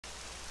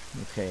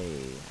Okay,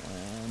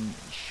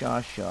 Shaw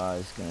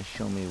is going to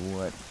show me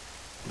what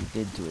he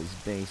did to his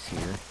base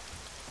here.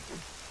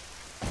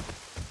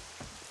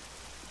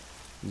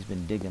 He's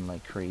been digging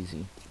like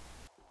crazy.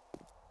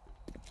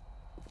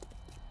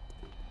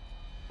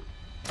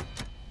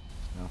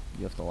 No,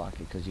 you have to lock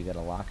it because you got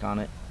a lock on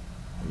it,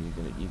 or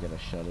you gotta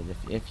shut it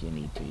if you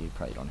need to. You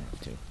probably don't have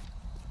to.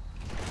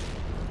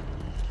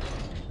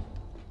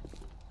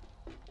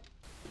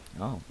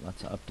 Oh,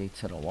 lots of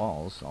updates to the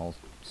walls, all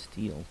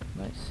steel.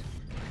 Nice.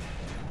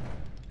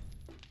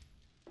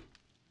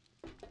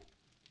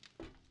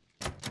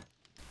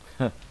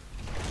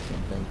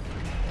 Something.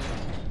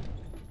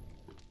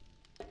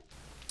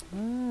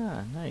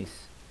 Ah,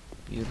 nice.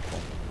 Beautiful.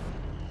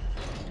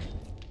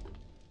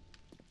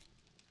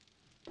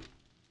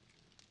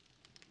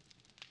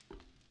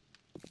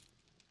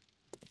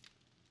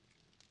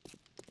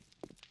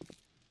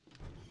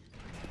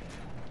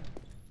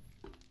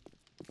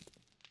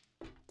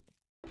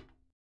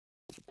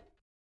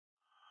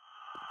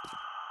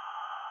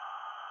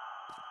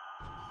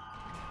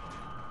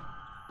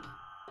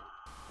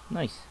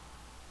 Nice.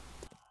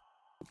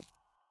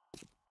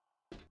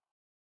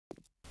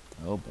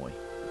 Oh boy.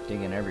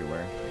 Digging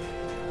everywhere.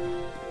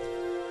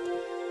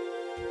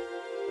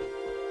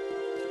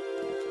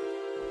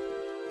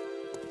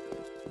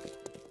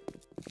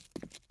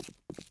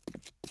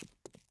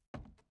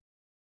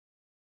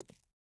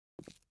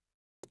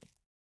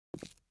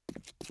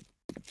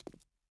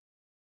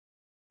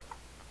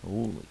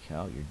 Holy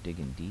cow, you're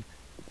digging deep.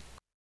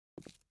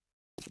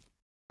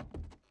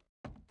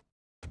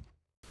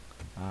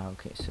 Ah,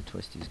 okay, so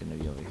Twisty's gonna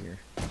be over here.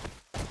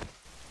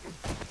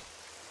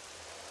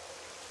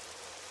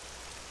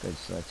 Good,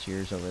 so that's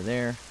yours over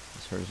there.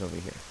 It's hers over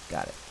here.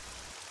 Got it.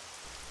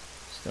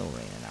 Still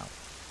raining out.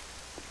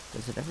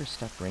 Does it ever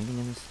stop raining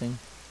in this thing?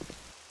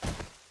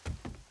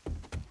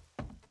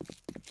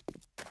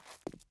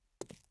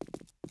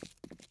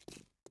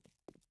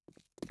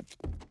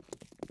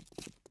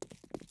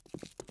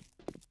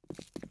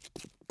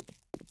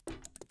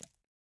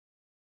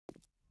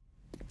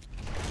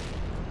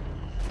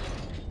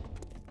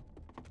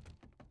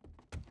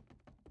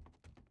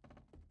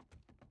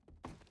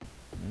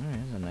 Alright,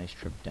 that's a nice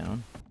trip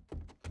down.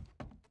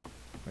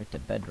 Right to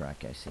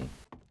bedrock, I see.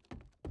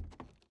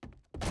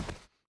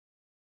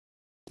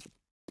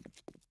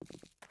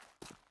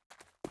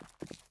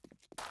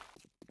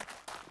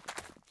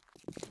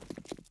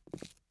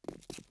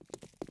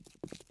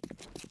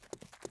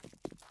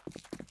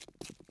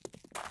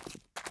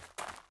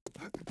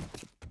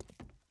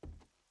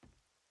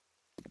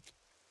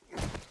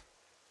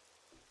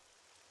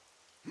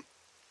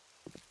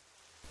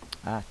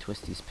 Ah,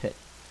 Twisty's pit.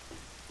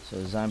 So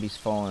the zombies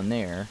fall in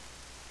there,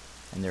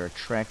 and they're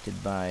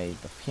attracted by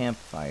the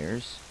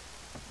campfires.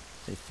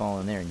 They fall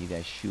in there, and you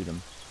guys shoot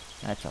them.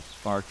 That's a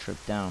far trip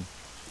down.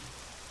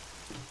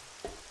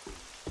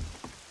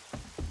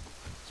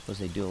 Suppose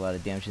they do a lot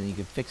of damage, and then you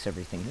can fix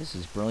everything. This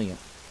is brilliant.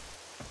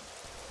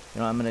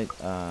 You know, I'm gonna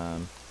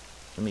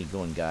let me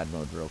go in God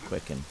mode real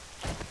quick, and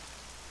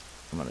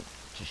I'm gonna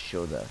just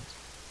show the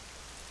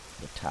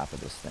top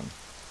of this thing.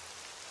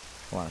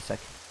 Hold on a sec.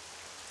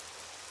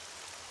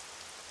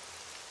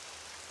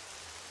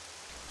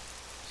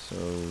 So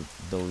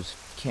those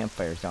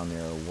campfires down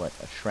there are what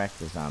attract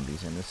the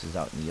zombies, and this is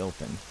out in the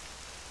open.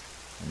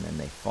 And then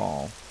they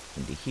fall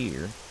into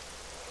here,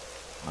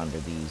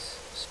 onto these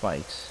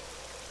spikes,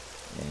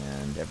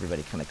 and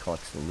everybody kind of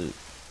collects the loot.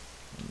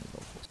 Let me go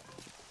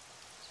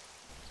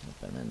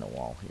open in the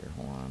wall here.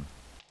 Hold on.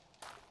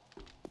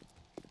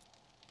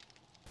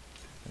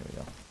 There we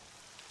go.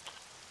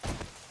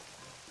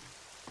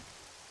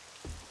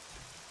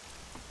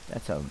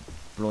 That's a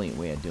brilliant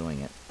way of doing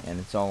it, and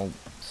it's all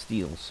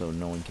steel, so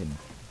no one can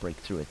break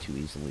through it too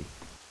easily.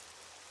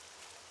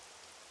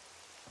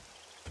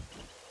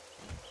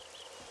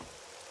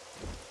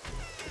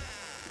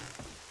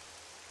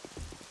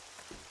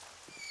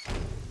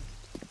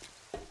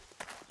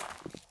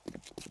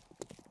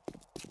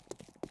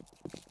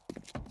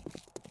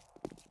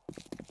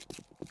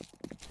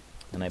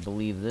 And I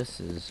believe this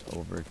is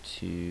over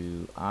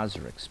to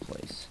Osric's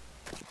place.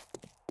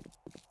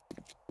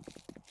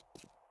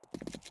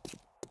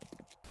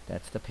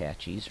 That's the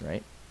Patchies,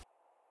 right?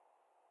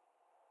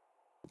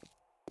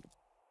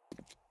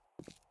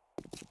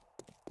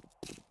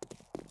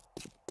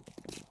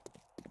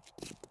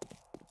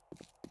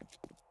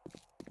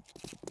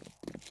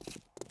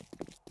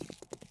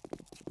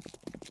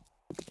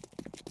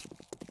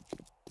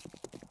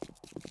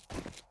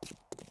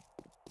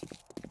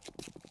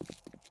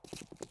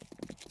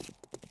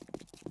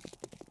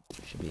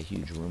 Should be a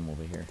huge room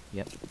over here.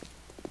 Yep.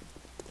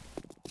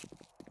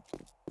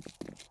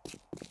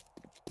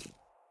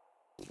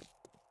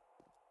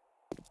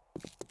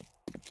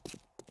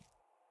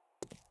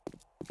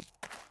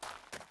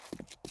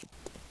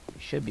 You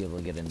should be able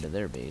to get into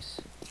their base.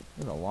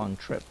 It's a long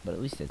trip, but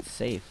at least it's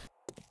safe.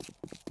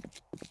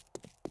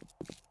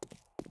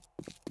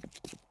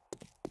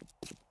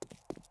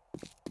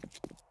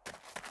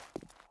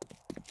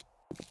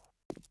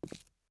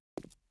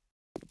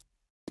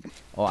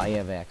 Oh, I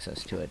have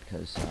access to it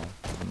because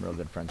I'm real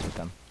good friends with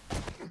them.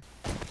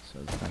 So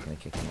it's not going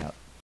to kick me out.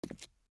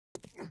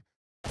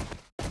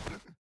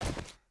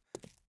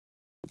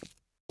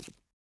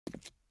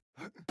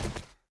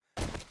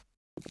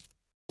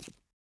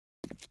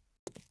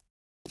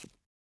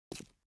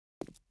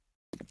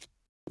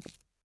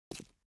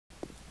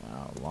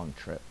 Wow, long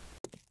trip.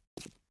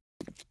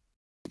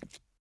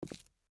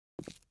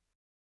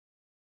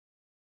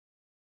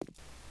 I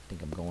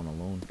think I'm going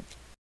alone.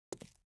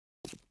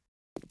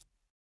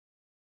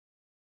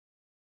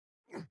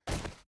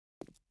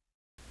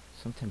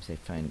 Sometimes they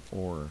find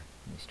ore and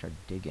they start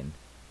digging.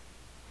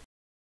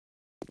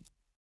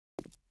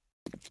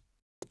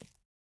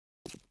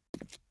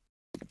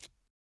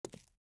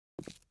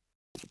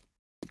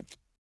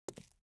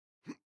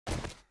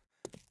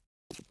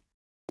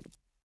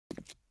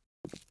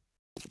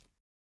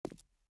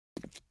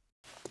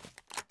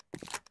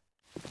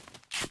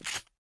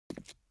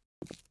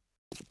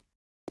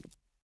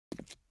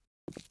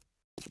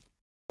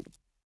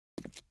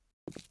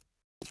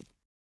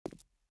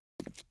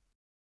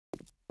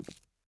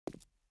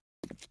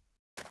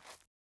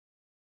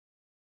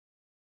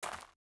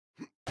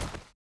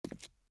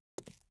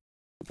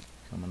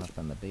 Coming up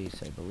on the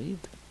base, I believe.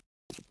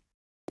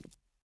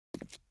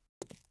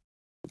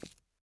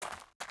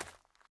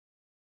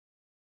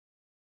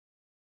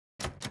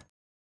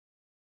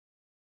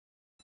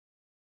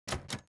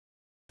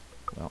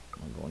 Well,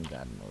 I'm going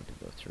God mode to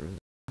go through.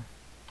 I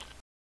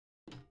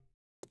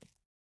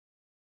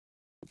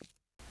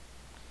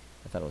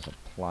thought it was a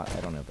plot.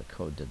 I don't have the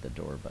code to the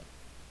door, but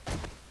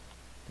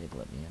they'd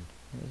let me in.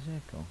 Where does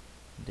that go?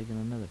 I'm digging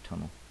another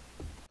tunnel.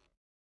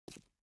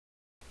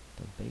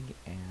 The big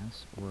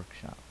ass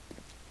workshop.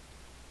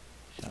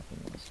 Shopping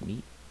list.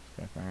 Meat,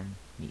 scrap iron,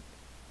 meat.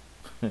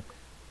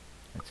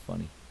 That's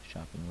funny.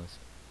 Shopping list.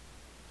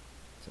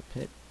 It's a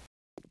pit.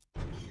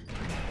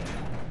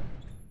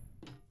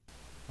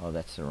 Oh,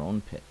 that's their own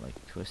pit, like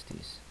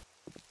Twisties.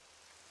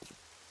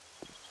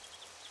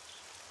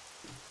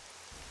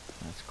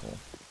 That's cool.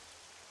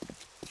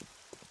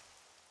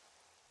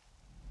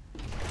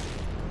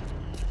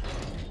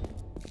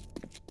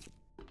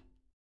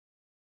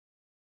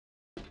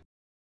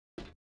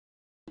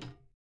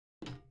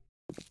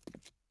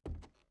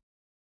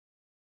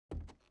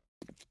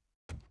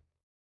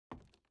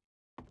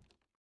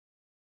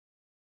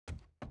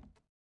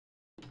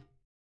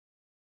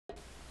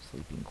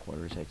 Sleeping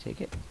quarters, I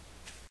take it.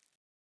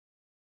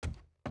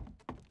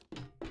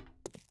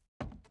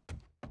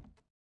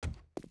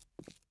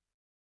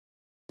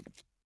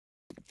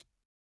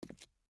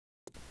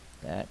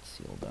 That's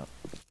sealed up.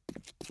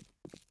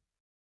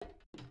 Oh,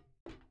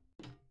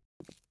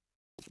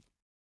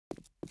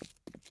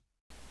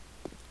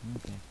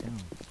 back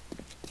down.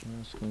 Where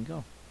else can we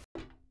go?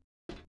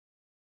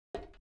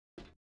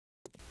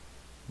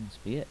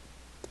 Must be it.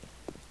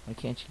 Why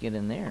can't you get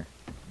in there?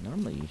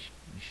 Normally you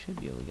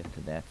should be able to get to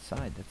that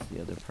side. That's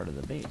the other part of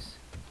the base.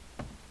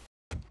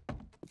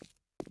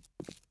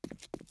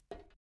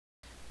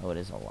 Oh, it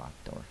is a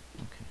locked door.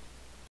 Okay.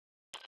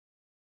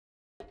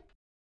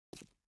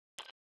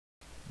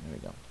 There we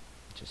go.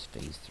 Just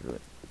phase through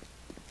it.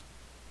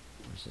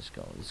 Where's this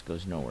go? This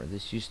goes nowhere.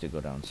 This used to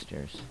go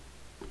downstairs.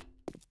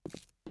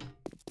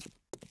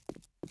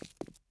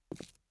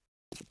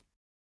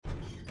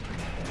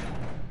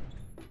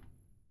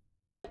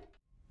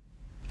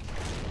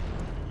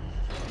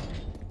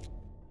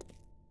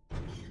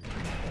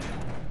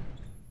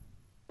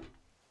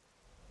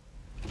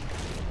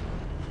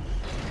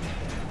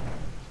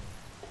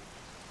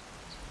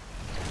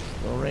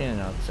 Still raining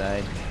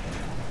outside.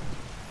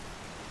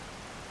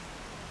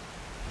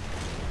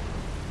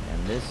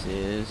 And this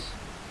is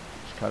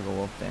Chicago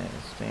Wolf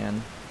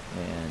fan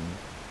and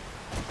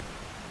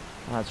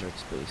Ozric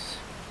Space.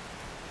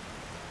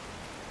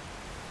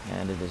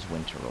 And it is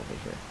winter over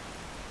here.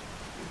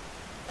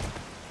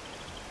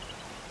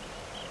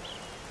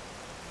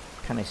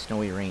 Kind of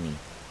snowy, rainy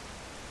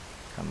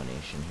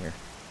combination here.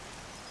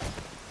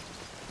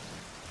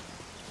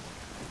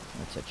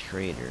 That's a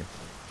trader,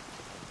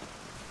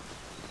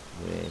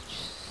 which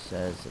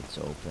says it's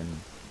open.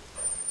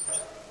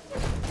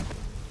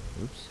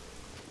 Oops.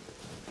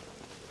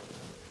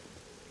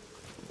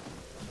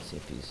 Let's see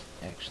if he's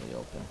actually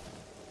open.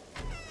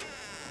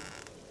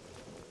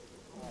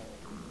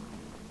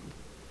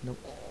 Nope,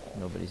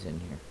 nobody's in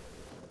here.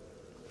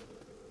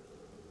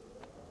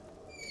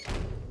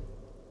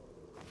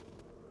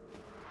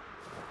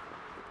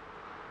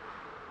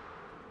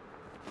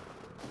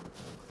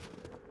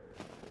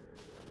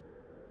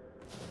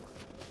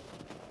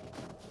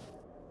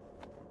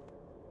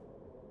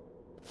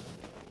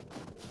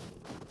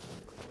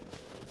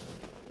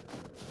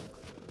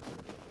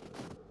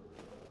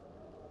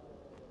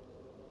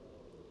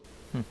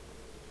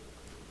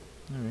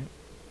 All right.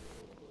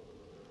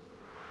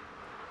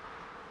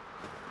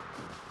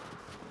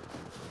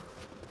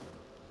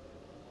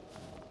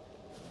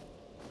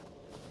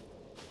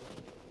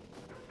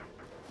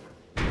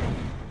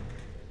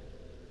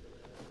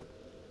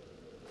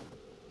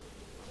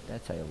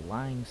 That's a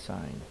lying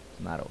sign.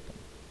 It's not open.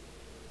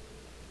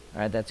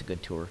 Alright, that's a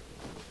good tour.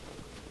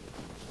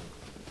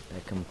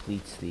 That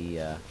completes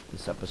the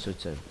this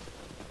episode's of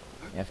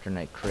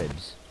Afternight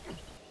Cribs.